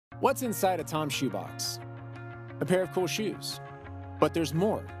What's inside a TOMS shoebox? A pair of cool shoes. But there's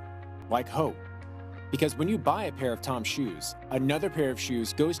more, like hope. Because when you buy a pair of TOMS shoes, another pair of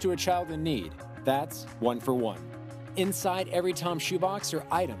shoes goes to a child in need. That's one for one. Inside every TOMS shoebox are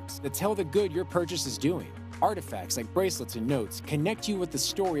items that tell the good your purchase is doing. Artifacts like bracelets and notes connect you with the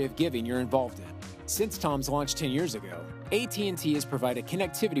story of giving you're involved in. Since TOMS launched 10 years ago, AT&T has provided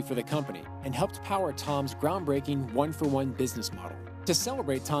connectivity for the company and helped power TOMS' groundbreaking one-for-one business model. To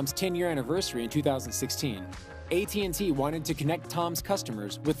celebrate TOMS' 10-year anniversary in 2016, AT&T wanted to connect TOMS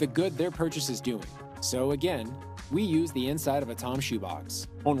customers with the good their purchase is doing. So again, we used the inside of a TOMS shoebox.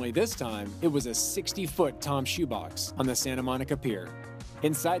 Only this time, it was a 60-foot TOMS shoebox on the Santa Monica Pier.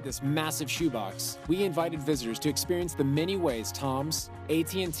 Inside this massive shoebox, we invited visitors to experience the many ways TOMS,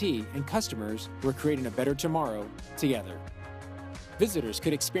 AT&T, and customers were creating a better tomorrow together. Visitors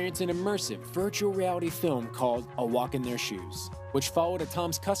could experience an immersive virtual reality film called A Walk in Their Shoes, which followed a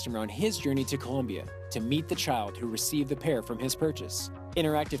TOMS customer on his journey to Colombia to meet the child who received the pair from his purchase.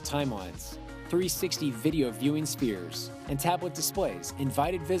 Interactive timelines, 360 video viewing spheres, and tablet displays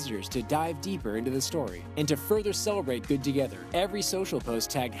invited visitors to dive deeper into the story. And to further celebrate good together, every social post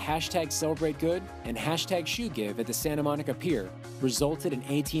tagged #CelebrateGood and #ShoeGive at the Santa Monica Pier resulted in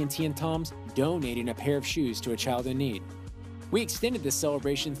AT&T and TOMS donating a pair of shoes to a child in need. We extended this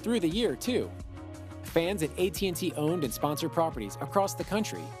celebration through the year, too. Fans at AT&T owned and sponsored properties across the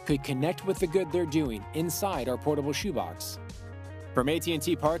country could connect with the good they're doing inside our portable shoebox. From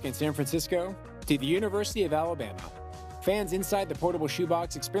AT&T Park in San Francisco to the University of Alabama, fans inside the portable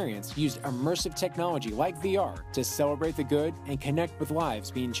shoebox experience used immersive technology like VR to celebrate the good and connect with lives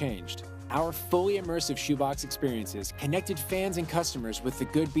being changed. Our fully immersive shoebox experiences connected fans and customers with the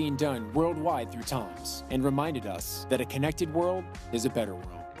good being done worldwide through TOMS and reminded us that a connected world is a better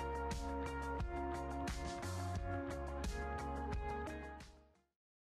world.